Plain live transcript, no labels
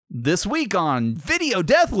This week on Video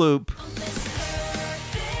Deathloop.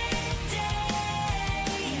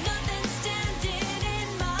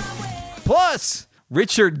 Plus,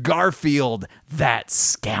 Richard Garfield, that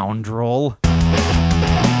scoundrel.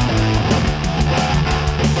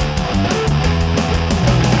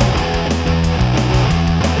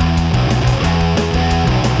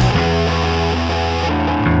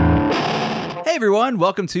 Hey everyone,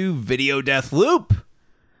 welcome to Video Deathloop,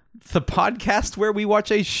 the podcast where we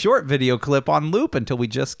watch a short video clip on loop until we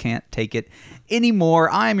just can't take it anymore.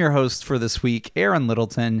 I'm your host for this week, Aaron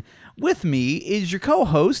Littleton. With me is your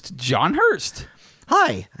co-host, John Hurst.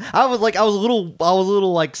 Hi. I was a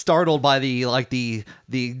little startled by the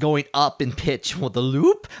going up in pitch with the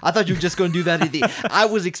loop. I thought you were just going to do that I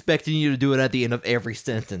was expecting you to do it at the end of every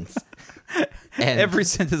sentence. And every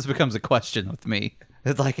sentence becomes a question with me.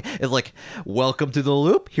 It's like, welcome to the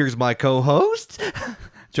loop. Here's my co-host,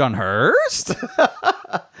 John Hurst.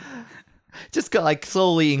 Just like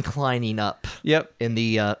slowly inclining up. Yep. In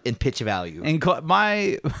the in pitch value. And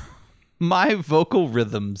my vocal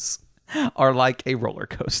rhythms are like a roller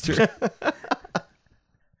coaster.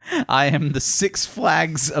 I am the Six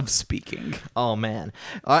Flags of speaking. Oh man,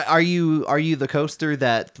 are you the coaster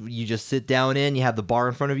that you just sit down in? You have the bar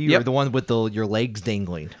in front of you, Yep. or the one with your legs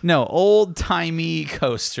dangling? No, old timey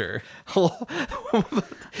coaster.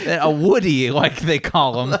 A Woody, like they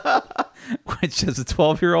call them, which as a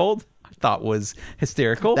 12-year-old I thought was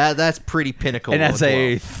hysterical. That's pretty pinnacle. And as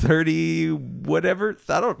a 30 whatever,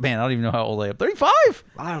 I don't even know how old I am. 35?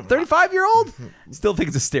 I don't know. 35-year-old? Still think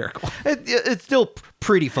it's hysterical. It's still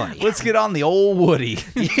pretty funny. Let's get on the old Woody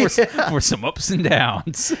for some ups and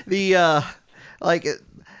downs.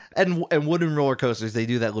 And wooden roller coasters, they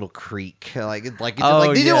do that little creak, do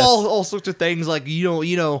yes. all sorts of things, like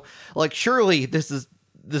surely this is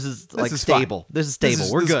stable. Fine. This is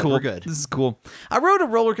stable. We're good. Cool. We're good. This is cool. I rode a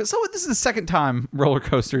roller coaster. So this is the second time roller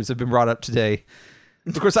coasters have been brought up today.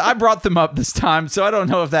 Of course, I brought them up this time, so I don't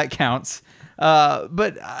know if that counts.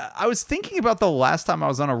 But I was thinking about the last time I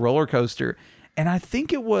was on a roller coaster, and I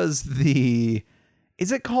think it was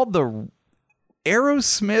is it called the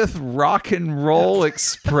Aerosmith Rock and Roll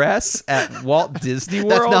Express at Walt Disney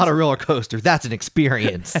World? That's not a roller coaster. That's an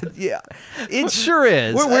experience. Yeah, it sure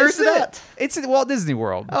is. Where is that? It's at Walt Disney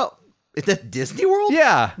World. Oh, is that Disney World?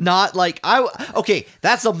 Yeah. Not like okay,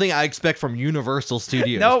 that's something I expect from Universal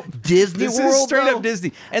Studios. Nope. Disney This World? is straight though? up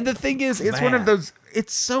Disney. And the thing is, it's one of Man. those,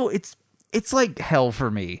 it's like hell for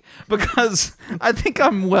me because I think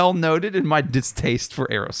I'm well noted in my distaste for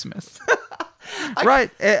Aerosmith. Right?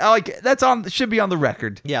 Should be on the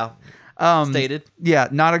record. Yeah. Stated. Yeah,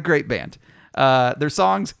 not a great band. Their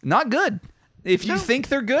songs, not good. If you think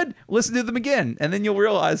they're good, listen to them again, and then you'll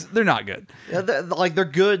realize they're not good. Yeah, they're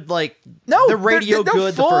good. No, they're radio they're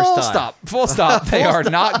good the first time. Full stop. They are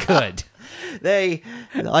not good. They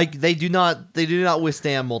do not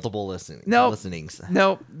withstand multiple listenings.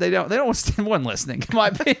 No, they don't. They don't withstand one listening. In my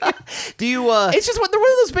opinion. Do you? It's just they're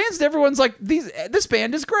one of those bands that everyone's like, this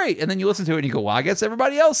band is great, and then you listen to it and you go, well, I guess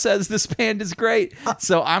everybody else says this band is great,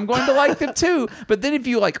 so I'm going to like them too. But then if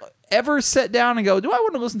you ever sit down and go, do I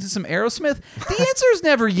want to listen to some Aerosmith? The answer is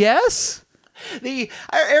never yes. The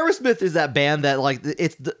Aerosmith is that band that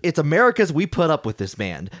it's America's. We put up with this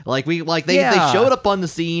band. They showed up on the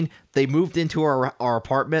scene. They moved into our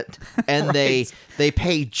apartment and Right. they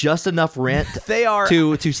pay just enough rent. They are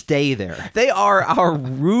to stay there. They are our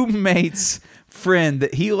roommate's friend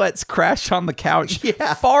that he lets crash on the couch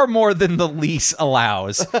far more than the lease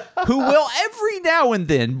allows, who will every now and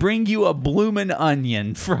then bring you a bloomin'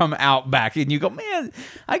 onion from Outback, and you go, man,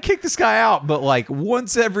 I kicked this guy out, but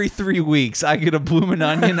once every 3 weeks I get a bloomin'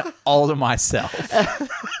 onion all to myself.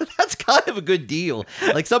 That's kind of a good deal.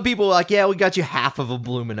 Some people are we got you half of a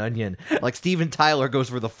bloomin' onion. Steven Tyler goes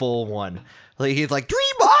for the full one. He's like,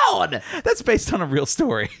 dream on. That's based on a real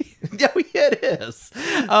story. Yeah, it is.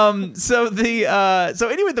 So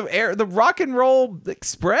anyway, the Rock and Roll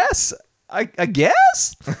Express, I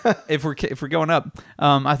guess, if we're going up,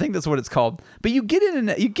 I think that's what it's called. But you get in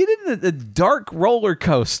a dark roller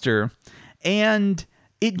coaster, and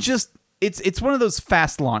it's one of those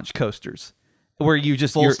fast launch coasters where you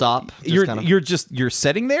just full stop. You're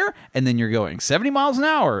sitting there, and then you're going 70 miles an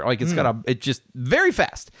hour. It's just very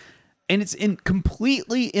fast. And it's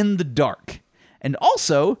completely in the dark. And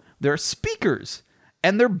also, there are speakers.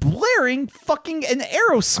 And they're blaring fucking an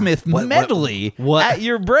Aerosmith medley at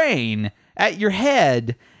your brain, at your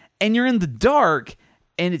head. And you're in the dark.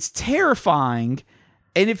 And it's terrifying.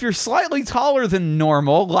 And if you're slightly taller than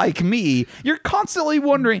normal, like me, you're constantly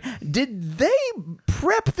wondering, did they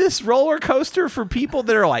prep this roller coaster for people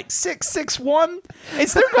that are like 6'1"?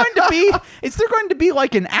 Is there going to be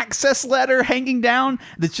like an access ladder hanging down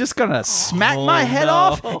that's just gonna smack my head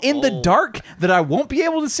off in the dark that I won't be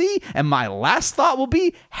able to see? And my last thought will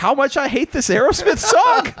be how much I hate this Aerosmith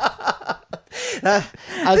song.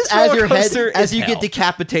 As you get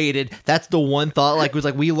decapitated, that's the one thought. Like, it was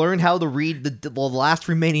like we learned how to read the last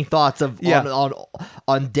remaining thoughts of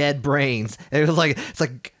on dead brains. And it's like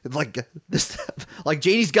this, like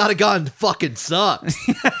Janie's got a gun. Fucking sucks.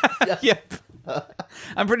 Yep.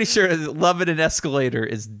 I'm pretty sure Love in an Escalator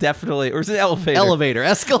is definitely, or is it Elevator? Elevator.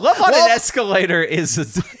 Love on an Escalator is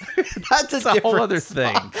that's a whole other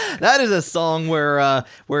thing. That is a song where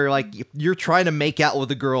like you're trying to make out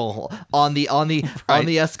with a girl on the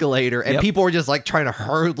escalator, and people are just like trying to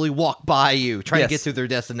hurriedly walk by you, trying to get to their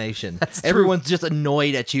destination. Everyone's just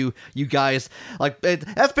annoyed at you guys. Like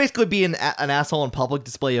that's basically being an asshole in public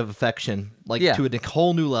display of affection, like to a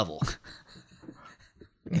whole new level.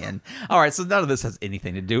 Man. All right, so none of this has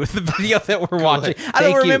anything to do with the video that we're watching. I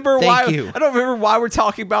don't remember why we're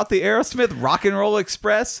talking about the Aerosmith Rock and Roll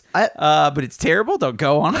Express. But it's terrible. Don't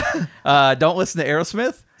go on it. Don't listen to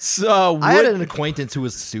Aerosmith. So I had an acquaintance who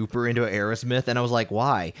was super into Aerosmith, and I was like,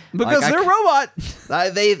 "Why?" Because they're robot.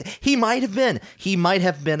 He might have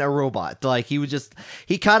been a robot. Like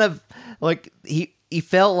he kind of like he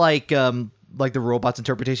felt like the robot's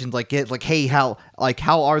interpretations, like hey, how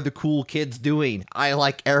are the cool kids doing? I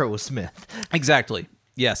like Aerosmith. Exactly.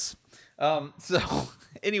 Yes. So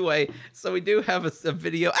anyway, so we do have a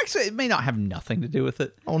video. Actually, it may not have nothing to do with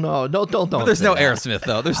it. Oh no, don't. But there's no Aerosmith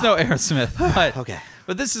though. There's no Aerosmith. But, okay.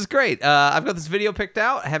 But this is great. I've got this video picked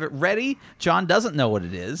out. I have it ready. John doesn't know what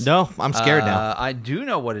it is. No, I'm scared now. I do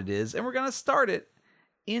know what it is, and we're gonna start it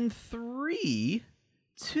in 3,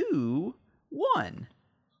 2, 1.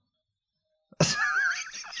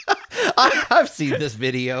 I've seen this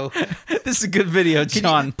video. This is a good video,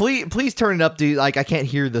 John. Please turn it up, dude. Like I can't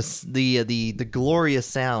hear this the glorious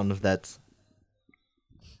sound of that.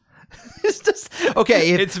 It's just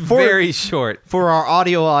okay. It's very short for our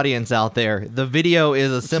audio audience out there. The video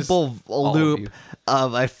is a simple loop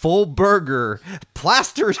of a full burger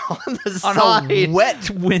plastered on the side, a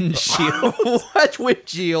wet windshield,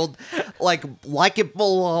 like it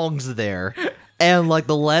belongs there. And like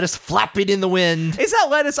the lettuce flapping in the wind. Is that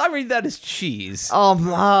lettuce? I read that as cheese.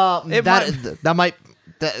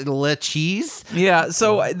 Cheese. Yeah.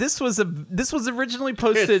 So this was originally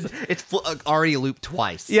posted. It's already looped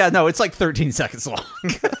twice. Yeah. No, it's like 13 seconds long.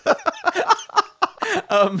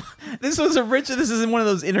 This is in one of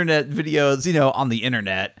those internet videos, on the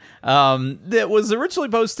internet. That was originally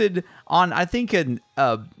posted on, I think,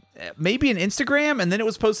 maybe an Instagram, and then it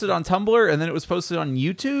was posted on Tumblr, and then it was posted on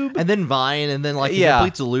YouTube, and then Vine, and then it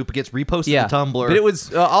completes the loop. It gets reposted to Tumblr. But it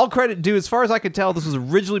was all credit due, as far as I could tell, this was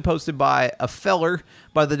originally posted by a feller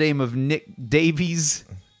by the name of Nick Davies.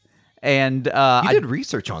 And you did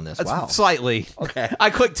research on this. Wow. Slightly. Okay.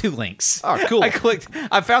 I clicked 2 links. Oh, cool.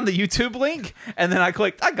 I found the YouTube link, and then I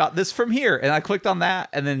clicked, I got this from here, and I clicked on that,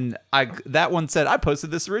 and then that one said I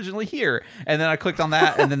posted this originally here, and then I clicked on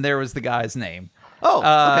that, and then there was the guy's name. Oh,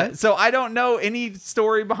 okay. So I don't know any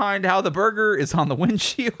story behind how the burger is on the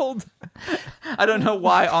windshield. I don't know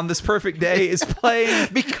why On This Perfect Day is playing.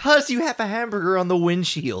 Because you have a hamburger on the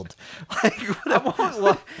windshield. There's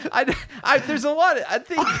a lot. I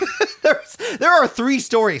think there are 3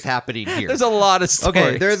 stories happening here. There's a lot of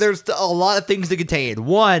stories. Okay, there's a lot of things to contain.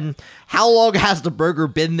 One, how long has the burger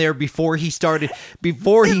been there before he started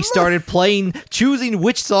choosing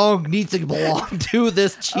which song needs to belong to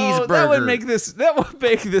this cheeseburger? That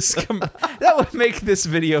would make this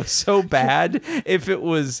video so bad if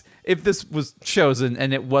this was chosen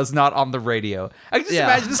and it was not on the radio. I can just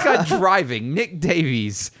imagine this guy driving, Nick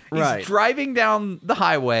Davies. He's driving down the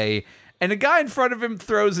highway, and a guy in front of him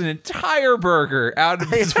throws an entire burger out of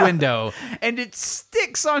his window, and it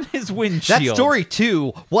sticks on his windshield. That story,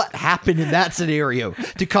 too, what happened in that scenario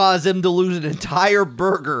to cause him to lose an entire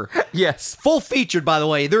burger? Yes. Full featured, by the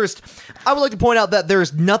way. I would like to point out that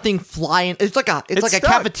there's nothing flying. It's like a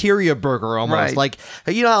cafeteria burger almost. Right. Like,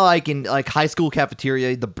 how like in like high school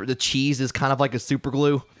cafeteria, the cheese is kind of like a super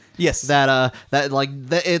glue. Yes. That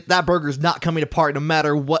burger is not coming apart no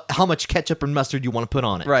matter how much ketchup and mustard you want to put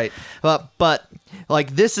on it. Right. But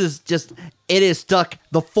like this is just, it is stuck.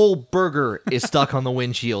 The full burger is stuck on the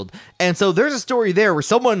windshield. And so there's a story there where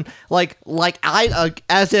someone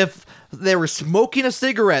as if they were smoking a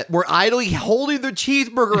cigarette, were idly holding their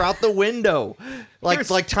cheeseburger out the window, like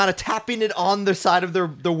kind of tapping it on the side of their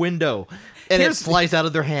window. And it flies out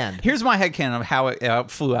of their hand. Here's my headcanon of how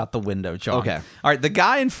it flew out the window, John. Okay. All right, the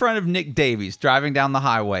guy in front of Nick Davies driving down the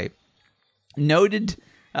highway noted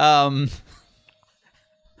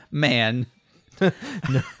man.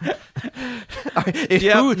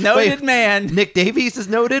 Noted man. Nick Davies is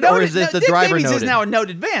noted, or is it the Nick driver Davies noted? is now a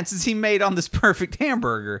noted man since he made on this perfect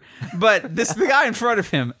hamburger. But the guy in front of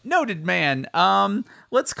him, noted man.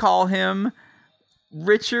 Let's call him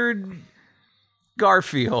Richard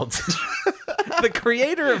Garfield, the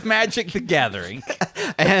creator of Magic the Gathering,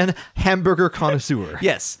 and hamburger connoisseur.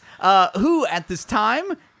 yes, who at this time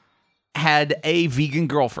had a vegan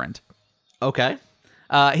girlfriend. Okay.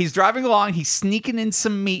 He's driving along. He's sneaking in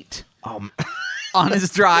some meat on his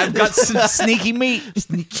drive. Got some sneaky meat.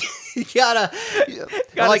 You gotta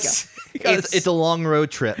like it's a long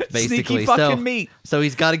road trip, basically. Sneaky fucking meat. So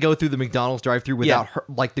he's got to go through the McDonald's drive-through without her,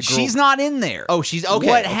 like the girl. She's not in there. Oh, she's okay.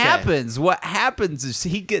 What okay. happens? What happens is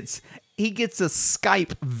he gets a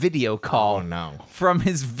Skype video call Oh, no. from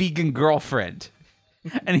his vegan girlfriend,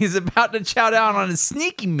 and he's about to chow down on his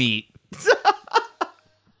sneaky meat.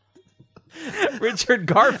 Richard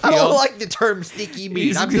Garfield. I don't like the term sneaky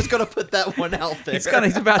meat. I'm just gonna put that one out there. He's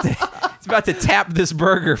about to tap this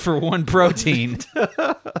burger for one protein.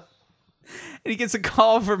 And he gets a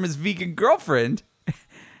call from his vegan girlfriend,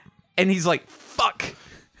 and he's like, fuck.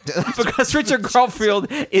 Because Richard Garfield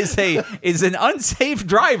is an unsafe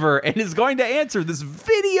driver and is going to answer this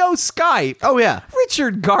video Skype. Oh yeah.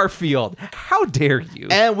 Richard Garfield, how dare you?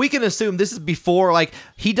 And we can assume this is before, like,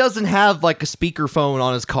 he doesn't have like a speakerphone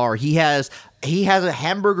on his car. He has a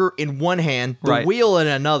hamburger in one hand, the Right. wheel in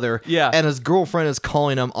another, Yeah. and his girlfriend is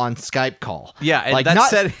calling him on Skype call. Yeah, and like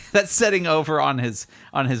that's setting over on his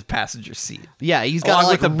passenger seat. Yeah, he's got Along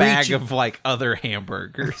like with a bag reach- of like other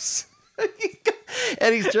hamburgers.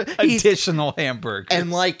 and he's Additional hamburgers.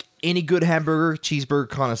 and like any good hamburger cheeseburger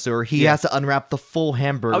connoisseur, he has to unwrap the full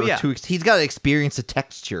hamburger. Oh, yeah. He's got to experience the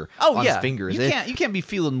texture on his fingers. You can't be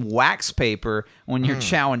feeling wax paper when you're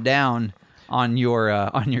chowing down on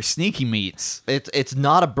your sneaky meats. It's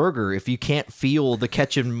not a burger if you can't feel the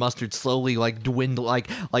ketchup and mustard slowly like dwindle,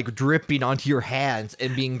 like dripping onto your hands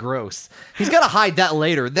and being gross. He's got to hide that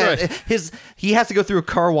later. He has to go through a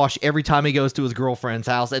car wash every time he goes to his girlfriend's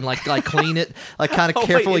house and like clean it, like kind of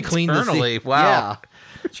carefully clean the internally. seat. Wow. Yeah.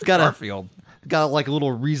 Got Garfield. like a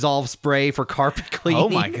little Resolve spray for carpet cleaning. Oh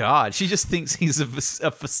my god, she just thinks he's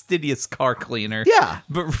a fastidious car cleaner. Yeah.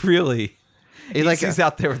 but really, He's he's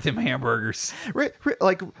out there with them hamburgers.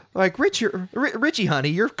 Richie, honey,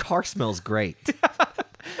 your car smells great.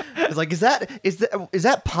 It's like, is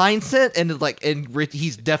that pine scent? And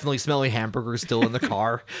he's definitely smelling hamburgers still in the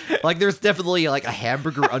car. Like, there's definitely like a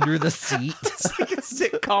hamburger under the seat. It's like a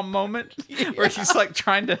sitcom moment where he's like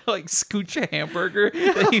trying to like scooch a hamburger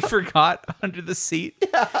that he forgot under the seat.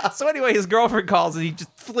 Yeah. So anyway, his girlfriend calls and he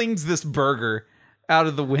just flings this burger out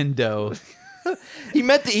of the window. He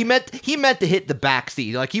meant to hit the back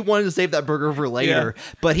seat. Like, he wanted to save that burger for later,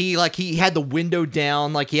 but he had the window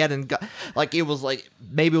down. Like, he hadn't got, like, it was like,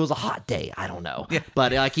 maybe it was a hot day. I don't know. Yeah.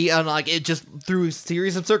 But it just through a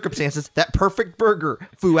series of circumstances, that perfect burger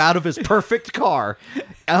flew out of his perfect car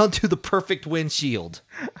onto the perfect windshield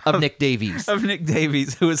of Nick Davies. Of Nick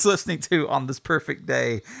Davies, who is listening to On This Perfect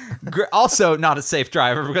Day. Also not a safe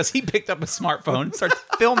driver because he picked up a smartphone and started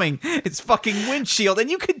filming his fucking windshield.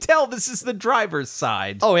 And you can tell this is the driver's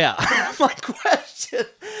side. Oh, yeah. My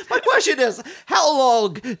question is, how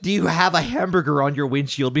long do you have a hamburger on your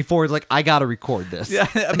windshield before it's like, I got to record this? Yeah,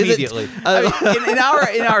 immediately.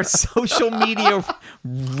 In our social media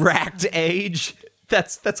racked age,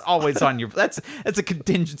 that's always on your. That's a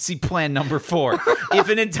contingency plan number 4. If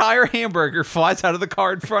an entire hamburger flies out of the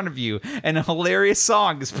car in front of you and a hilarious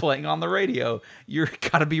song is playing on the radio, you're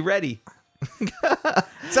gotta be ready.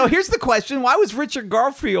 So here's the question: why was Richard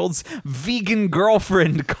Garfield's vegan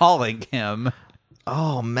girlfriend calling him?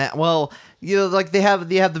 Oh man, well, like they have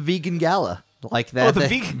the vegan gala. Like that. Oh, the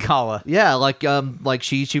vegan gala. Yeah, like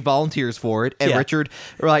she volunteers for it, and Yeah. Richard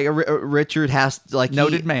has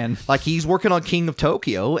Noted man. Like, he's working on King of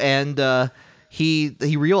Tokyo, and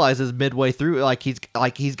he realizes midway through, she's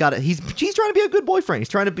trying to be a good boyfriend.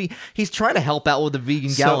 He's trying to help out with the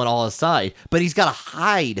vegan gala on his side, but he's got to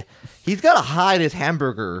hide. He's got to hide his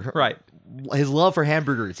hamburger. Right. His love for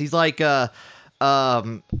hamburgers. He's like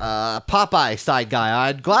Popeye side guy.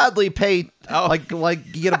 I'd gladly pay like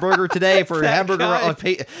you get a burger today for a hamburger.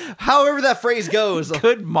 However that phrase goes.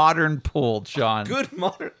 Good modern pull, John. Good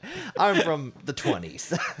modern. I'm from the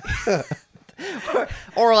 20s.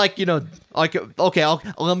 or okay,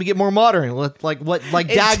 let me get more modern. Like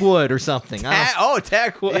Dagwood or something.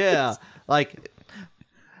 Dagwood. Yeah, like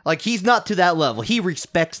Like he's not to that level. He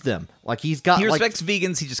respects them. Like he's got. He respects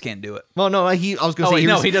vegans. He just can't do it. Well, no, I was going to say.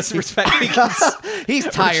 No, he doesn't respect vegans. He's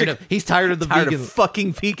tired of. He's tired of the Tired vegans. of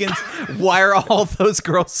fucking vegans. Why are all those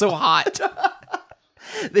girls so hot?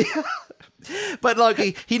 But like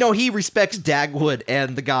he respects Dagwood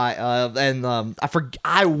and the guy I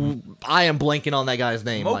am blanking on that guy's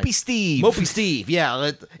name. Mopey Steve. Mopey Steve.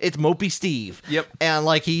 Yeah, it's Mopey Steve. Yep. And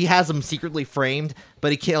like he has them secretly framed, but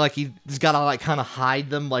he can't like he's got to like kind of hide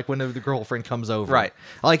them like whenever the girlfriend comes over. Right.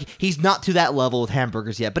 Like he's not to that level with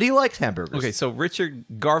hamburgers yet, but he likes hamburgers. Okay, so Richard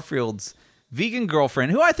Garfield's vegan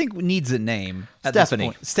girlfriend, who I think needs a name at Stephanie.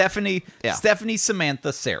 this point. Stephanie. Yeah. Stephanie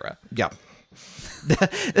Samantha Sarah. Yeah.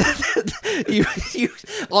 you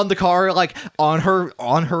on the car, like on her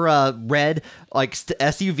red like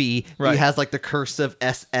SUV, Right. he has like the cursive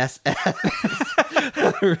SSS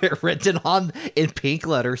written on in pink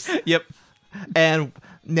letters, Yep. and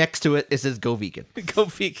next to it says "Go Vegan," Go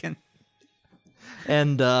vegan.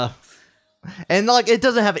 and like it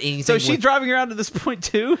doesn't have anything. So is she with, driving around at this point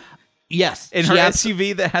too? yes, In she her abs-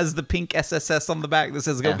 SUV that has the pink SSS on the back that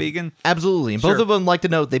says "Go Yeah. vegan." Absolutely, and Sure. both of them like to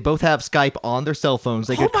note they both have Skype on their cell phones.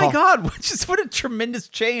 They Oh could my call. God! What a tremendous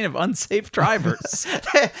chain of unsafe drivers.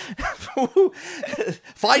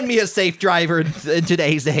 Find me a safe driver in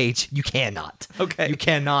today's age. You cannot. Okay. You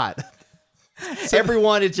cannot.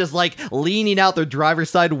 Everyone is just like leaning out their driver's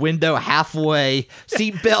side window halfway,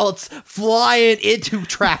 seatbelts flying into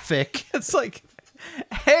traffic. It's like,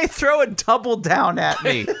 hey, throw a double down at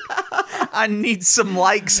me. I need some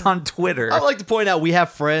likes on Twitter. I like to point out we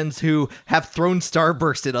have friends who have thrown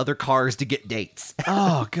Starburst at other cars to get dates.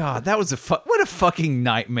 Oh God, that was what a fucking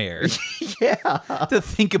nightmare. Yeah. To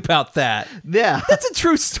think about that. Yeah. That's a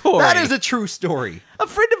true story. That is a true story. A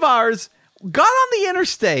friend of ours got on the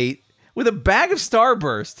interstate with a bag of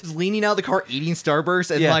Starburst. He's leaning out of the car eating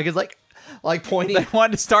Starburst and Yeah. like it's like pointing. They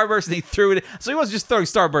wanted Starburst and he threw it. So he wasn't just throwing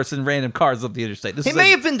Starburst in random cars up the interstate. This He is may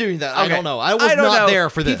a- have been doing that. I Okay. don't know. I was don't not know. there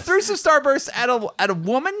for this. He threw some Starburst at a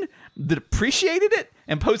woman that appreciated it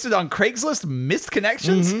and posted on Craigslist missed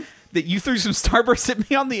connections that you threw some Starburst at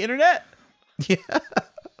me on the internet. Yeah.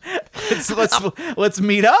 So let's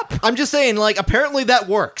meet up. I'm just saying, like, apparently that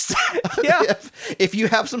works. Yeah. if you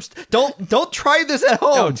have some, don't try this at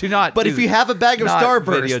home. No, do not. But if you have a bag of Not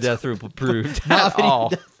Starburst, video death approved Not at video all.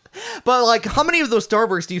 death. But like, how many of those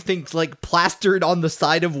Starbursts do you think like plastered on the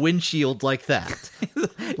side of windshield like that?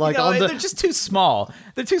 Like You know, on the they're just too small.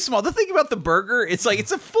 They're too small. The thing about the burger, it's like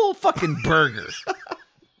it's a full fucking burger.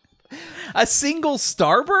 A single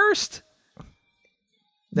Starburst?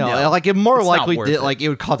 no, No, like it more it's not likely worth did it. like it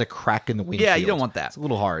would cause a crack in the windshield. Yeah, you don't want that. It's a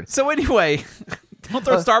little hard. So anyway, don't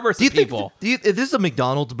throw Starburst Do you at think people. is this a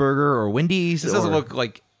McDonald's burger or Wendy's? This doesn't or- look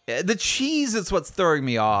like the cheese is what's throwing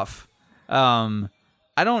me off.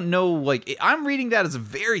 I don't know. Like I'm reading that as a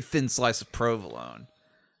very thin slice of provolone.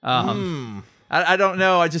 I don't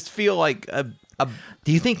know. I just feel like a.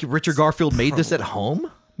 Do you think Richard Garfield made this at home?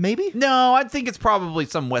 Maybe No, I think it's probably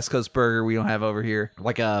some West Coast burger we don't have over here.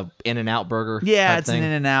 like a In-N-Out burger. Yeah, type it's thing. an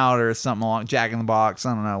In-N-Out or something along Jack in the Box.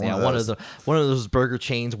 I don't know. Yeah, One of one of those burger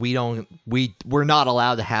chains we're not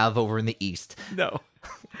allowed to have over in the East. No,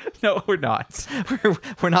 no, we're not.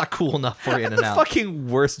 We're not cool enough for The In-N-Out. fucking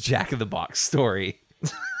worst Jack in the Box story.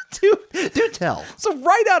 do tell. So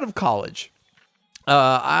right out of college,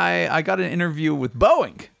 I got an interview with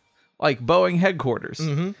Boeing, like Boeing headquarters,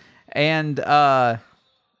 and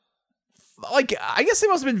like I guess they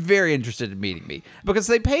must have been very interested in meeting me because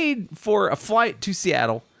they paid for a flight to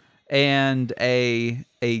Seattle and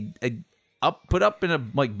put up in a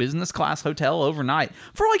like business class hotel overnight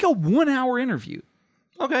for like a 1 hour interview.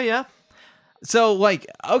 Okay, yeah. So like,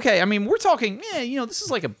 okay, I mean, we're talking, this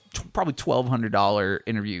is like a probably $1,200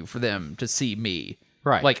 interview for them to see me,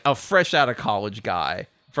 Right. Like a fresh out of college guy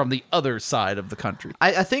from the other side of the country.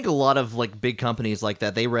 I think a lot of like big companies like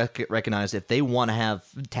that, they recognize if they want to have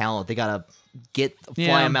talent, they gotta fly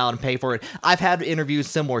Yeah. them out and pay for it. I've had interviews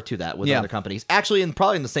similar to that with Yeah. other companies, actually,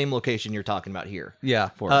 probably in the same location you're talking about here. Yeah.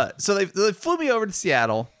 For So they flew me over to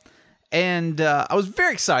Seattle, and I was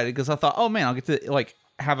very excited because I thought, oh man, I'll get to like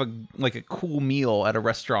have a cool meal at a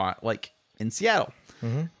restaurant like in Seattle.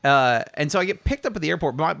 And so I get picked up at the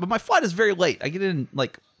airport, but my flight is very late. I get in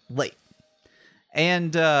like late,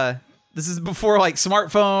 and this is before like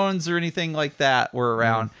smartphones or anything like that were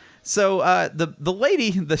around. So the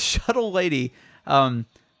lady, the shuttle lady,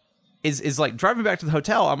 is like driving back to the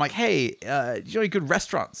hotel. I'm like, hey, do you know any good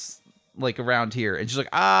restaurants like around here? And she's like,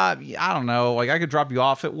 I don't know. Like I could drop you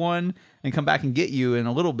off at one and come back and get you in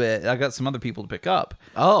a little bit. I got some other people to pick up.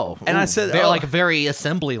 Oh, And I said, like a very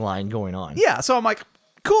assembly line going on. Yeah. So I'm like,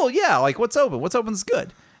 cool. Yeah. Like what's open? What's open's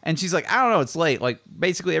good. And she's like, I don't know, it's late. Like,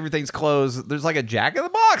 basically everything's closed. There's like a Jack in the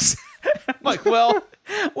Box. I'm like, well,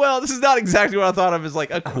 this is not exactly what I thought of as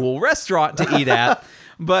like a cool restaurant to eat at,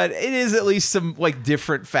 but it is at least some like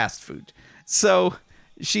different fast food. So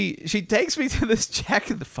she takes me to this Jack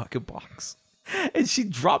in the fucking Box, and she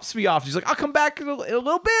drops me off. She's like, I'll come back in a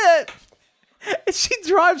little bit. And she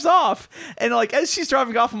drives off. And like as she's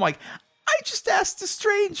driving off, I'm like, I just asked a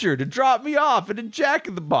stranger to drop me off at a Jack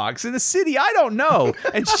in the Box in a city I don't know.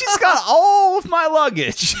 And she's got all of my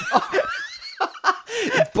luggage.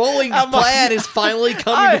 Bowling's plan is finally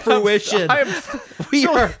coming to fruition. We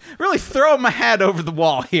are really throwing my hat over the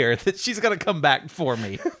wall here that she's gonna come back for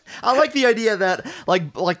me. I like the idea that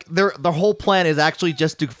like their whole plan is actually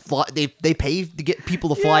just to fly. They pay to get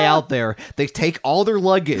people to fly out there. They take all their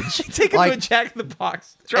luggage, take them to a Jack in the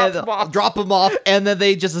Box, drop them off, and then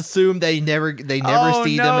they just assume they never see them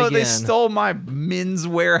again. They stole my Men's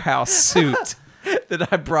Warehouse suit.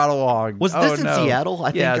 That I brought along. Was this in Seattle?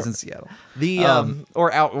 I think it was in Seattle.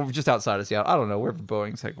 Or just outside of Seattle. I don't know wherever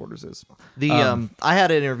Boeing's headquarters is. I had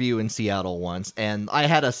an interview in Seattle once, and I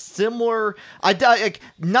had a similar. They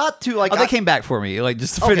came back for me, like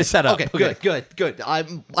just to finish that up. Okay, good.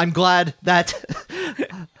 I'm glad that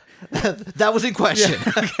that was in question.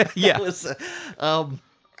 Yeah.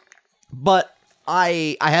 But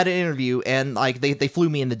I had an interview, and like they flew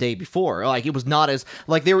me in the day before. Like it was not as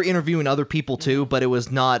like they were interviewing other people too, but it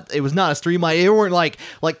was not a streamline. They weren't like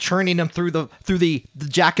churning them through the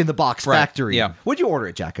Jack in the Box factory. Yeah. What'd you order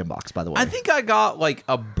at Jack in the Box, by the way? I think I got like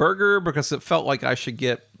a burger because it felt like I should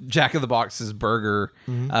get Jack in the Box's burger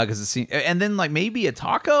because and then like maybe a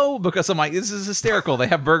taco because I'm like, this is hysterical. They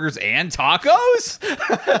have burgers and tacos.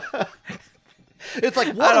 It's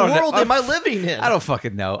like, what world am I living in? I don't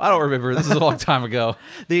fucking know. I don't remember. This is a long time ago.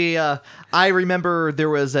 I remember there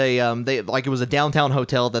was it was a downtown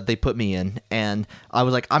hotel that they put me in, and I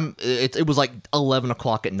was like, it was like 11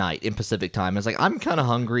 o'clock at night in Pacific time. I was like, I'm kind of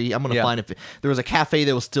hungry. I'm gonna find if there was a cafe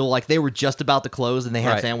that was still like they were just about to close, and they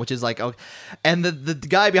had sandwiches. Like, oh, and the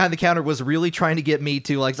guy behind the counter was really trying to get me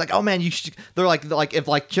to like, it's like, oh man, you should. They're like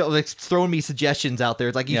throwing me suggestions out there.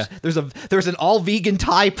 It's like there's an all vegan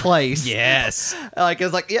Thai place. Yes. Like I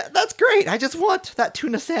was like, yeah, that's great. I just want that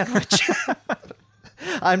tuna sandwich.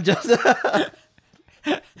 I'm just.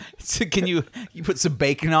 So can you put some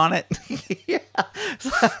bacon on it? Yeah.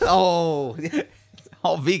 Oh,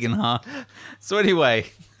 all vegan, huh? So anyway,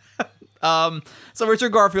 so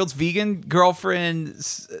Richard Garfield's vegan girlfriend,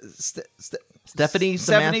 Stephanie,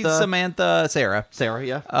 Samantha, Sarah,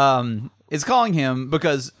 yeah, is calling him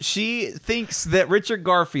because she thinks that Richard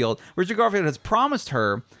Garfield has promised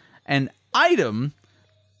her an item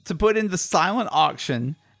to put in the silent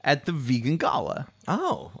auction at the vegan gala.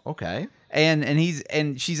 Oh, okay.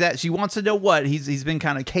 And she wants to know what he's been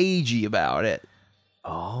kind of cagey about it.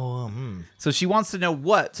 Oh, so she wants to know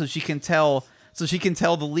what so she can tell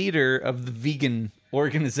the leader of the vegan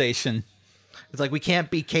organization. It's like, we can't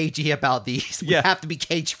be cagey about these. We have to be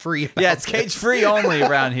cage free. Yeah, it's cage free only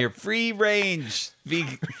around here. Free range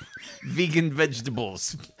vegan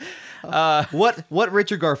vegetables. What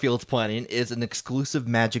Richard Garfield's planning is an exclusive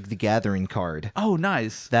Magic the Gathering card. Oh,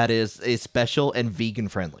 nice. That is special and vegan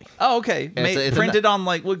friendly. Oh, okay. It's printed on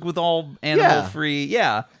like with all animal free.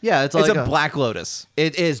 Yeah. Yeah, it's like a Black Lotus.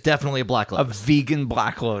 It is definitely a Black Lotus. A vegan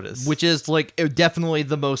Black Lotus. Which is like definitely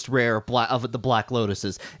the most rare of the Black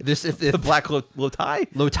Lotuses. The Black Loti?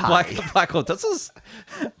 Black Lotuses?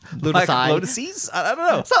 Black Lotuses? I don't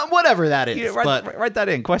know. Whatever that is. Write that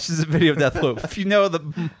in. Questions at Video Death Loop. If you know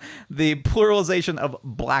the pluralization of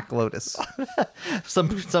Black Lotus.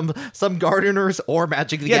 some gardeners or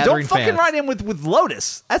Magic the Gathering don't fucking fans. write in with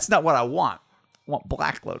Lotus. That's not what I want. I want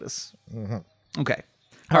Black Lotus. Mm-hmm. Okay.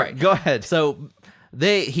 All right, go ahead. So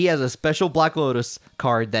he has a special Black Lotus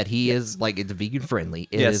card that he is like, it's vegan friendly.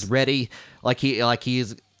 It is ready.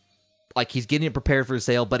 He's getting it prepared for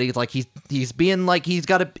sale, but he's got to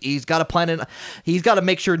plan it. He's got to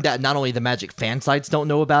make sure that not only the Magic fan sites don't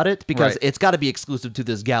know about it, because it's got to be exclusive to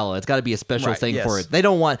this gala. It's got to be a special thing for it. They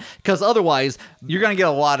don't want, because otherwise you're going to get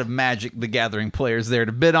a lot of Magic the Gathering players there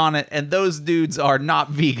to bid on it, and those dudes are not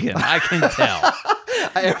vegan. I can tell.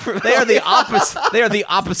 They are the opposite. They are the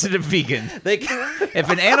opposite of vegan. If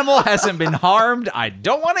an animal hasn't been harmed, I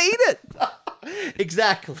don't want to eat it.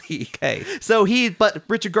 Exactly. Okay. So but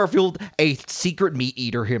Richard Garfield, a secret meat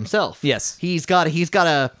eater himself. Yes. He's got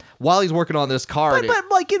a while he's working on this card.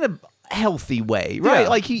 But like in a healthy way, right? Yeah.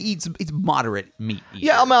 Like it's moderate meat eater.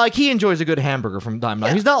 Yeah, I mean, like he enjoys a good hamburger from time to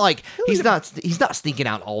time. He's not like he's not sneaking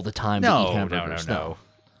out all the time to eat hamburgers. No.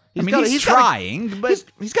 He's trying, but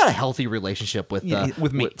he's got a healthy relationship with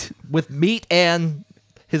meat. With meat and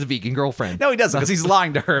his vegan girlfriend. No, he doesn't, because he's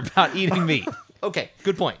lying to her about eating meat. Okay,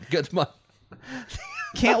 good point. Good point.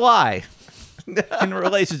 Can't lie in a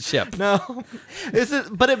relationship. No,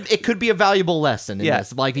 but it could be a valuable lesson in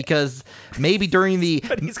this, like, because maybe during the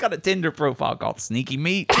But he's got a Tinder profile called Sneaky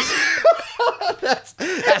Meat.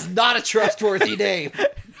 that's not a trustworthy name.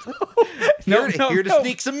 No, Here to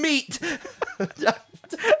sneak some meat.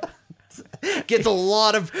 Gets a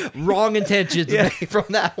lot of wrong intentions from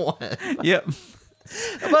that one. Yep.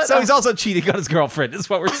 But, So he's also cheating on his girlfriend, is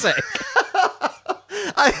what we're saying.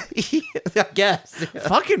 I guess.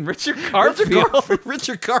 Fucking Richard Garfield.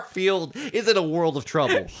 Richard Garfield is in a world of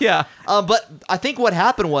trouble. Yeah. But I think what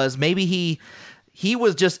happened was maybe he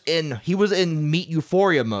was in meat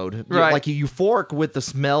euphoria mode. Right. Like euphoric with the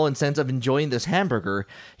smell and sense of enjoying this hamburger.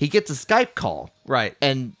 He gets a Skype call. Right.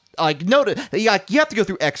 And like noted, you have to go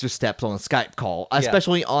through extra steps on a Skype call,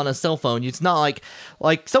 especially on a cell phone. It's not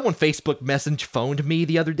like someone Facebook Message phoned me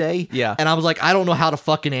the other day. Yeah. And I was like, I don't know how to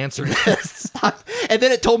fucking answer this. And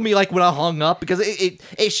then it told me like when I hung up, because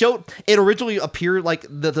it showed, it originally appeared like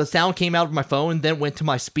the sound came out of my phone, then went to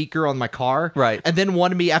my speaker on my car. Right. And then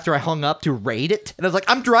wanted me after I hung up to rate it. And I was like,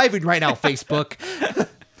 I'm driving right now, Facebook.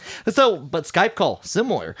 So, but Skype call,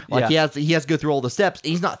 similar. Like he has to go through all the steps.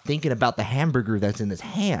 And he's not thinking about the hamburger that's in his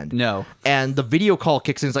hand. No. And the video call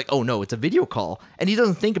kicks in. It's like, oh no, it's a video call. And he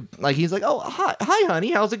doesn't think, like, he's like, oh, hi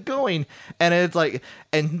honey, how's it going? And it's like,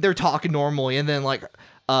 and they're talking normally. And then like,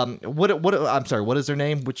 what I'm sorry, what is her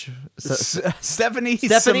name? Stephanie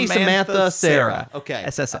Samantha Sarah. Okay.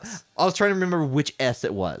 SSS. I was trying to remember which S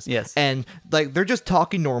it was. Yes. And like they're just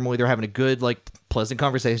talking normally. They're having a good, like, pleasant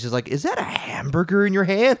conversation. She's like, is that a hamburger in your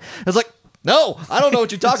hand? I was like, no, I don't know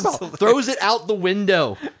what you're talking about. Throws it out the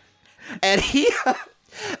window. And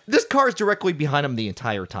this car is directly behind him the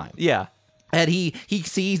entire time. Yeah. And he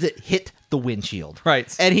sees it hit the windshield.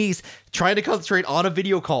 Right. And he's trying to concentrate on a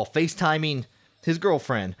video call, FaceTiming his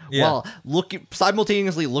girlfriend while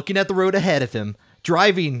simultaneously looking at the road ahead of him,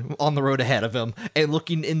 driving on the road ahead of him, and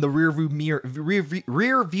looking in the rear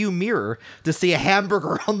view mirror to see a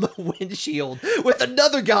hamburger on the windshield with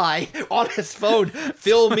another guy on his phone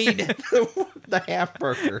filming the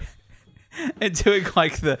hamburger. And doing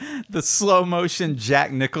like the slow motion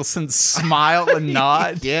Jack Nicholson smile and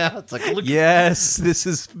nod. Yeah, it's like, look. Yes, this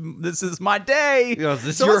is my day.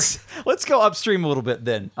 Let's go upstream a little bit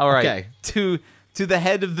then. All right. Okay. To the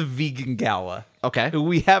head of the vegan gala. Okay. Who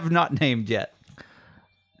we have not named yet.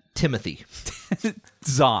 Timothy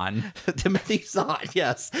Zahn. Timothy Zahn,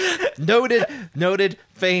 yes. Noted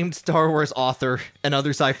famed Star Wars author and other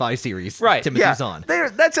sci-fi series. Right. Timothy Zahn.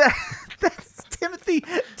 That's Timothy.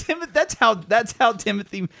 That's how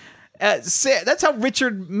Timothy. That's how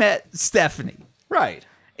Richard met Stephanie. Right.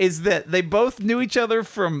 Is that they both knew each other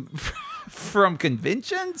from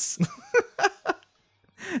conventions?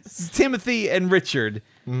 Timothy and Richard.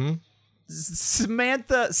 Mm-hmm.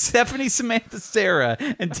 Stephanie Samantha Sarah,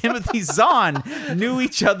 and Timothy Zahn knew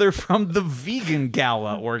each other from the Vegan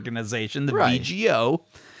Gala organization, the VGO,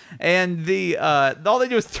 and all they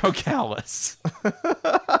do is throw galas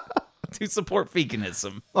to support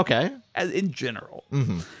veganism. Okay, in general.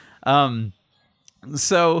 Mm-hmm.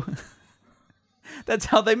 So that's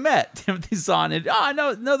how they met. Timothy Zahn and I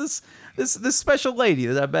know this special lady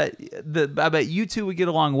that I bet you two would get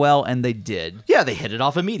along well, and they did. Yeah, they hit it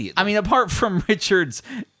off immediately. I mean, apart from Richard's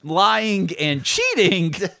lying and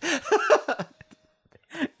cheating,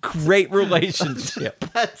 great relationship.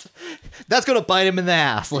 That's gonna bite him in the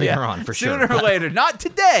ass later on, for sure. Sooner or later, not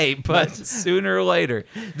today, but sooner or later.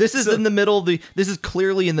 This is in the middle of this is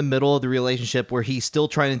clearly in the middle of the relationship where he's still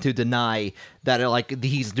trying to deny that like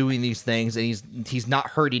he's doing these things and he's not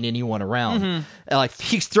hurting anyone around. Mm-hmm. And, like,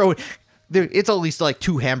 he's throwing. It's at least like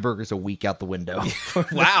 2 hamburgers a week out the window.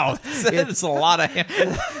 Wow, that's a lot of.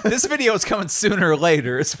 This video is coming sooner or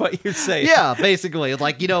later, is what you're saying. Yeah, basically,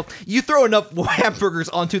 like, you throw enough hamburgers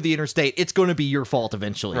onto the interstate, it's going to be your fault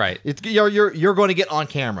eventually. Right. You're going to get on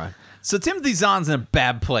camera. So Timothy Zahn's in a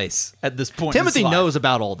bad place at this point. Timothy knows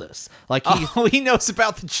about all this. Like he knows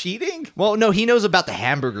about the cheating? Well, no, he knows about the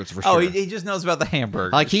hamburgers for sure. Oh, he just knows about the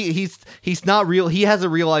hamburgers. Like he's not real. He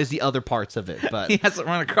hasn't realized the other parts of it, but he hasn't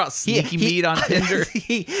run across sneaky meat on Tinder.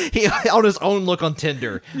 he on his own look on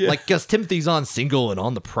Tinder. Yeah. Like, because Timothy's on single and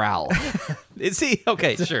on the prowl. Is he?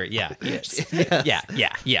 Okay, sure. Yeah, he is. Yes.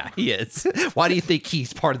 Yeah, he is. Why do you think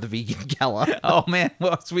he's part of the vegan gala? Oh, man.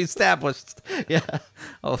 Well, as we established. Yeah.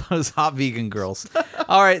 Oh, those hot vegan girls.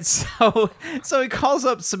 All right, so he calls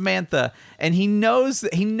up Samantha, and he knows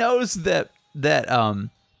that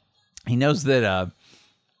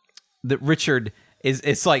Richard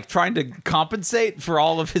is like trying to compensate for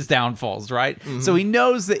all of his downfalls, right? Mm-hmm. So he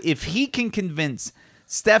knows that if he can convince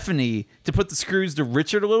Stephanie to put the screws to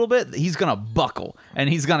Richard a little bit, he's gonna buckle and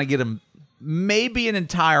he's gonna get him maybe an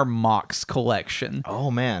entire Mox collection.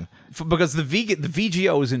 Oh man, Because the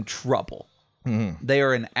VGO is in trouble. They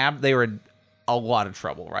are in a lot of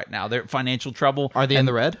trouble right now. They're financial trouble. are they in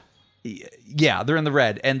the red? Yeah, they're in the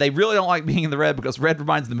red, and they really don't like being in the red because red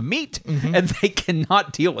reminds them of meat, and they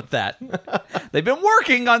cannot deal with that. They've been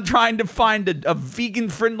working on trying to find a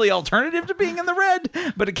vegan-friendly alternative to being in the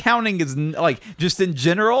red, but accounting is just in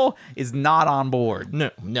general is not on board.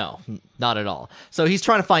 No, not at all. So he's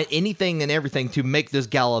trying to find anything and everything to make this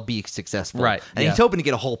gala be successful. Right, And he's hoping to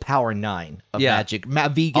get a whole Power 9 of magic,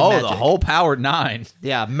 vegan Oh, magic. the whole Power 9.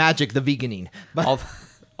 Yeah, magic the veganing. But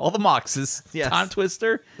All the Moxes. Yes. Time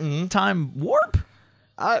Twister. Time Warp.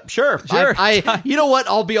 sure. I you know what?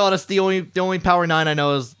 I'll be honest. The only Power 9 I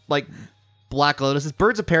know is like Black Lotus. Is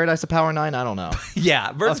Birds of Paradise a Power 9? I don't know.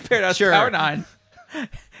 Yeah, Birds of Paradise, sure. Power 9.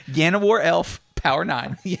 Ganowar Elf, Power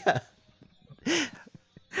 9. Yeah.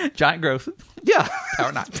 Giant Growth, Yeah.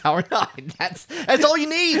 Power 9. Power 9. That's all you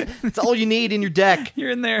need. That's all you need in your deck. You're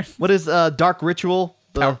in there. What is Dark Ritual?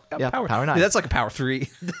 Power 9. Yeah, that's like a Power 3.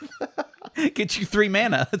 Get you 3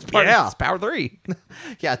 mana. That's part Yeah. of it's Power 3.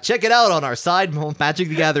 Yeah, check it out on our side Magic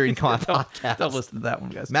the Gathering podcast. Don't listen to that one,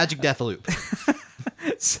 guys. Magic Deathloop.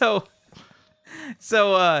 So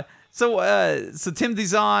Timothy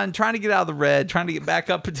Zahn trying to get out of the red, trying to get back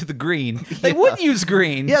up into the green. They would use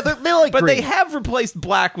green. Yeah, they like but green. they have replaced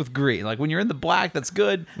black with green. Like when you're in the black, that's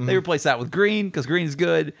good. They replace that with green because green is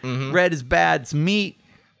good. Red is bad. It's meat,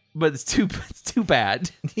 but it's too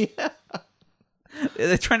bad. Yeah.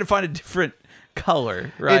 They're trying to find a different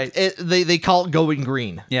they right? They call it going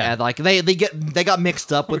green. Yeah. And like they got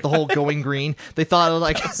mixed up with the whole going green. They thought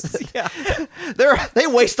like Yeah. they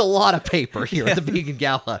waste a lot of paper here at the Vegan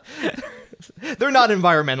Gala. They're not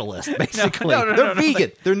environmentalists, basically. No, they're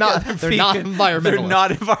vegan. They're not Yeah, they're not vegan. environmentalists. They're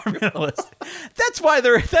not environmentalists.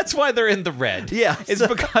 That's why they're in the red. Yeah. It's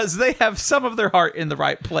because they have some of their heart in the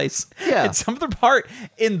right place. Yeah. And some of their heart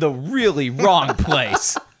in the really wrong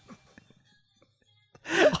place.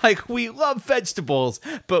 Like, we love vegetables,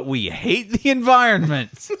 but we hate the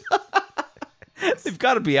environment. They've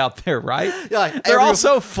got to be out there, right? Yeah, They're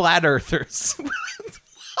also flat earthers.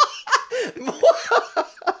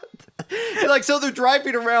 Like, so they're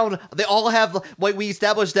driving around. They all have, like, we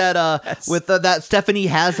established that Yes. with that Stephanie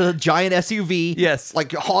has a giant SUV. Yes.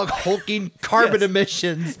 Like hulking carbon Yes.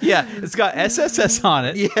 emissions. Yeah, it's got SSS on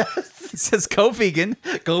it. Yes. It says go vegan.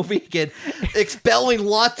 Go vegan. Expelling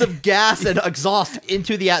lots of gas and exhaust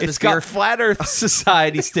into the It's atmosphere. got Flat Earth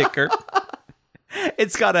Society sticker.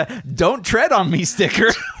 It's got a "Don't tread on me" sticker.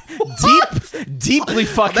 Deeply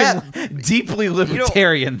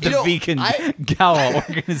libertarian. The vegan gala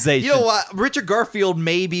organization. You know what? Richard Garfield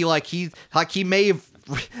may be like he may have.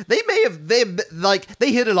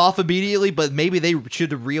 They hit it off immediately, but maybe they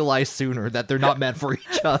should have realized sooner that they're not meant for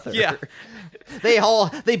each other. Yeah. They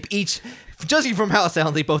each, judging from how it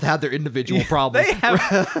sounds, they both have their individual problems.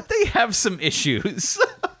 They have some issues.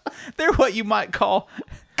 They're what you might call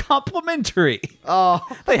complementary. Oh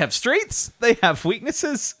They have strengths. They have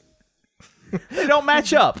weaknesses. They don't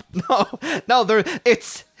match up. no,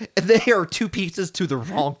 they are two pieces to the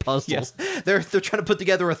wrong puzzles. Yes. They're trying to put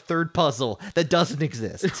together a third puzzle that doesn't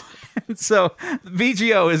exist. So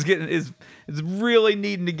VGO is really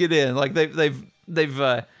needing to get in. Like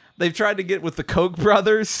they've tried to get with the Koch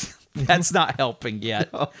brothers. That's not helping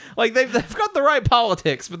yet. No. Like they've got the right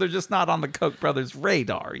politics, but they're just not on the Koch brothers'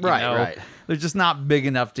 radar. You know? Right. They're just not big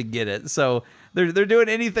enough to get it. So they're doing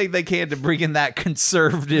anything they can to bring in that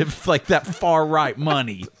conservative, like that far right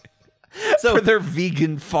money. So For their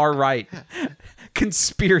vegan far right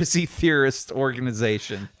conspiracy theorist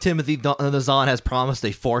organization. Timothy Zahn has promised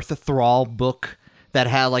a fourth Thrall book that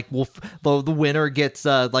had like the winner gets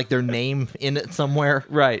like their name in it somewhere,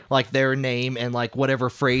 Right. Like their name and like whatever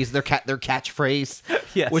phrase their catchphrase,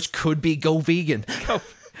 Yes. which could be "Go vegan."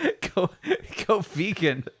 Go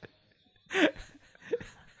vegan.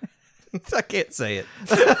 I can't say it.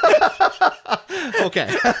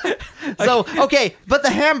 Okay, but the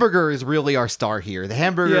hamburger is really our star here. The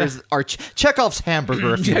hamburger is our Chekhov's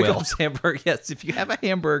hamburger, if you will. Chekhov's hamburger. Yes, if you have a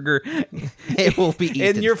hamburger It will be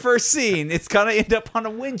eaten. in your first scene, it's gonna end up on a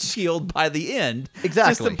windshield by the end.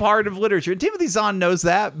 Exactly. Just a part of literature. And Timothy Zahn knows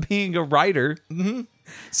that, being a writer. Mm-hmm.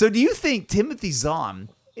 So do you think Timothy Zahn,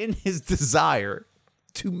 in his desire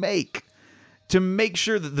to make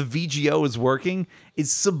sure that the VGO is working, is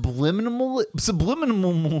subliminally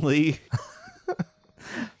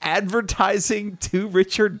advertising to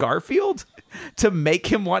Richard Garfield to make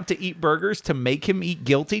him want to eat burgers, to make him eat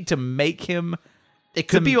guilty, to make him It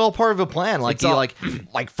could be all part of a plan, like It's all-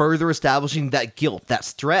 like further establishing that guilt, that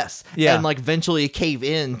stress, Yeah. and like eventually cave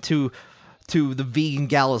in to the vegan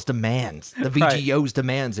gala's demands, the Right. VGO's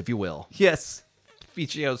demands, if you will. Yes.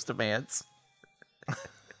 VGO's demands.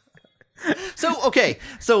 So okay,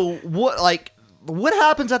 so what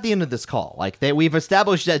happens at the end of this call? Like we've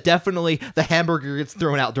established that definitely the hamburger gets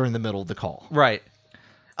thrown out during the middle of the call. Right.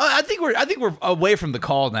 I think we're away from the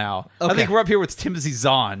call now. I Okay. think we're up here with Timothy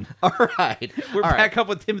Zahn. All right, We're all right. back up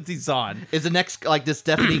with Timothy Zahn. Is the next like does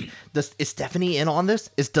Stephanie is Stephanie in on this?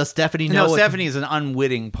 Does Stephanie know? No, what- Stephanie is an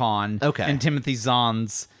unwitting pawn. Okay. In Timothy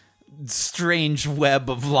Zahn's strange web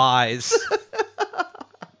of lies.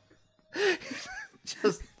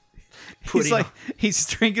 Just He's putting- like he's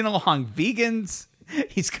stringing along vegans.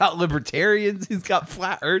 He's got libertarians. He's got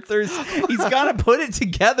flat earthers. He's got to put it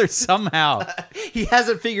together somehow. He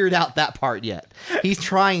hasn't figured out that part yet. He's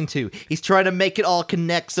trying to. He's trying to make it all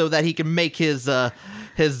connect so that he can make his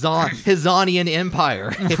Zonian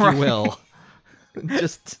empire, if you will.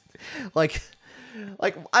 Just like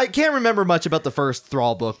I can't remember much about the first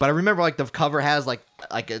Thrall book, but I remember like the cover has like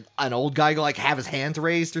an old guy like have his hands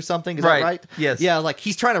raised or something. Is Right. that right? Yes. Yeah, like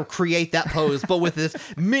he's trying to create that pose, but with this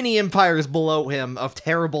mini empires below him of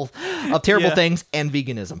terrible Yeah. things and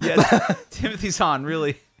veganism. Yeah, Timothy Zahn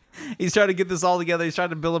really. He's trying to get this all together. He's trying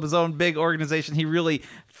to build up his own big organization. He really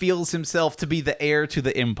feels himself to be the heir to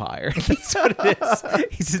the empire. That's what it is.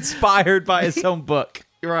 He's inspired by his own book.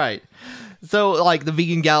 Right. So like the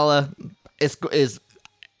vegan gala it's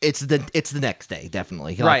the next day,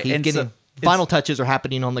 definitely. Like, Right, he's and getting so final touches are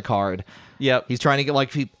happening on the card. Yep. He's trying to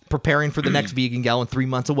get preparing for the next vegan gala in 3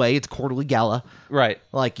 months away. It's quarterly gala. Right.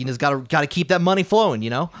 Like you just gotta keep that money flowing, you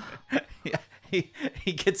know? Yeah.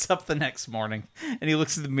 He gets up the next morning and he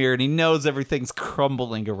looks in the mirror and he knows everything's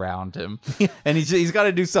crumbling around him. And he's got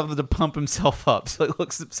to do something to pump himself up. So he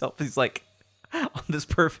looks at himself. He's like, on this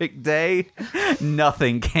perfect day,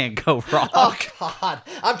 nothing can go wrong. Oh God.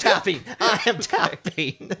 I'm tapping. I am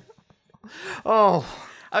tapping. Oh.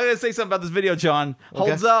 I'm going to say something about this video, John.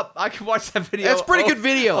 Holds up. I can watch that video. That's a pretty good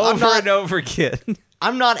video. I'm Over not- and over again.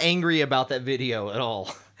 I'm not angry about that video at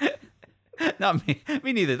all. Not me.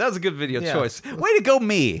 Me neither. That was a good video Yeah. choice. Way to go,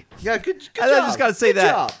 me. Yeah, good I job. just got to say Good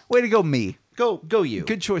that. job. Way to go, me. Go you.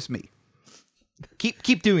 Good choice, me.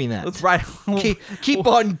 Keep doing that. Let's ride. Keep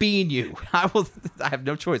on being you. I will. I have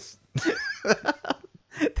no choice.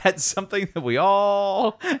 That's something that we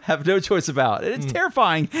all have no choice about. And it's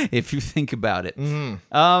terrifying if you think about it.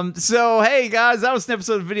 So, hey, guys, that was an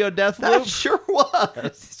episode of Video Death That Loop. sure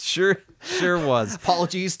was. Sure was.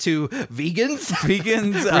 Apologies to vegans,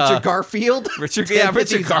 Vegans. Richard Garfield, Richard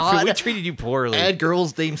Timothy Garfield. We Zahn, treated you poorly. and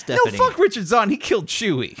girls named no, Stephanie. fuck Richard Zahn. He killed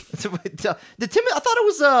Chewie. I thought it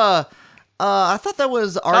was I thought that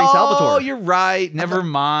was Ari Oh, Salvatore. you're right. Never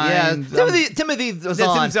mind. Yeah, Timothy Zahn.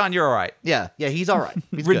 Timothy Zahn, you're all right. Yeah, he's all right.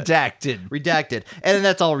 He's good. Redacted. Redacted, and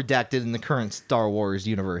that's all redacted in the current Star Wars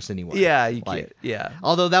universe anyway. Yeah, you Like, can't. Yeah.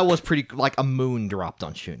 Although that was pretty, like a moon dropped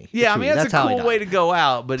on Shuni. Yeah, I mean, that's a how he cool died. way to go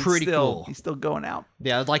out, but Pretty it's still, cool. he's still going out.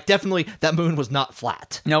 Yeah, like definitely that moon was not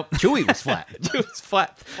flat. Nope. Chewie was flat. It was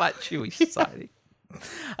flat Chewy society.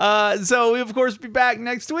 So we of course be back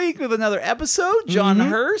next week with another episode. John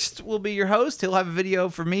Hurst will be your host. He'll have a video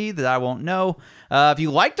for me that I won't know. If you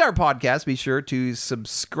liked our podcast, be sure to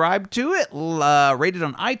subscribe to it, rate it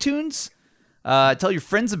on iTunes, tell your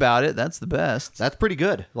friends about it. That's the best. That's pretty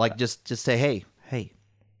good. Like just say, hey,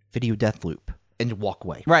 Video Death Loop, and walk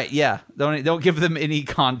away. Right? Yeah. Don't give them any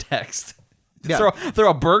context. Yeah.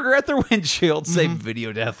 Throw a burger at their windshield. Say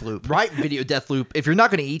Video Death Loop. Right, Video Death Loop. If you're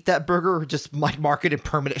not going to eat that burger, just like mark it in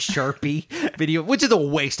permanent Sharpie video, which is a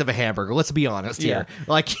waste of a hamburger. Let's be honest here.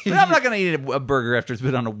 Like, But I'm not going to eat a burger after it's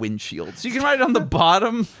been on a windshield. So you can write it on the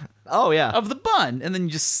bottom oh yeah, of the bun, and then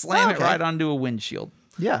you just slam it Okay. right onto a windshield.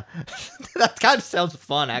 yeah. That kind of sounds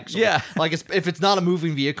fun, actually. Yeah. like if it's not a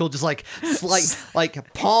moving vehicle, just like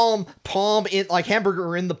palm in like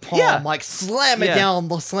hamburger in the palm, Yeah. like slam it Yeah. down,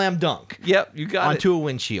 the slam dunk Yep, you got onto it. a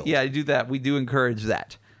windshield. Yeah, you do that. We do encourage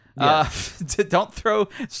that. Yes. Don't throw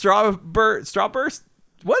starburst.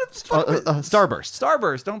 What? Starburst.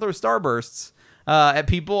 Starburst. Don't throw starbursts at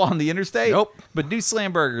people on the interstate. Nope. But do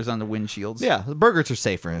slam burgers on the windshields. Yeah, the burgers are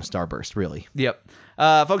safer in a Starburst, really. Yep.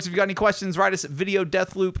 Folks, if you got any questions, write us at Video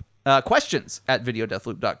Deathloop, questions at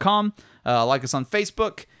videodeathloop.com. Like us on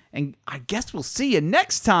Facebook. And I guess we'll see you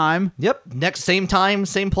next time. Yep. Next, same time,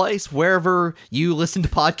 same place, wherever you listen to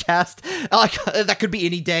podcast. Like that could be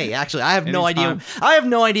any day. Actually, I have no idea. Anytime. I have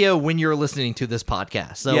no idea when you're listening to this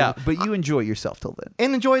podcast. So Yeah, but you enjoy yourself till then.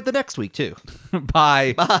 and enjoy it the next week too.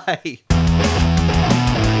 Bye. Bye.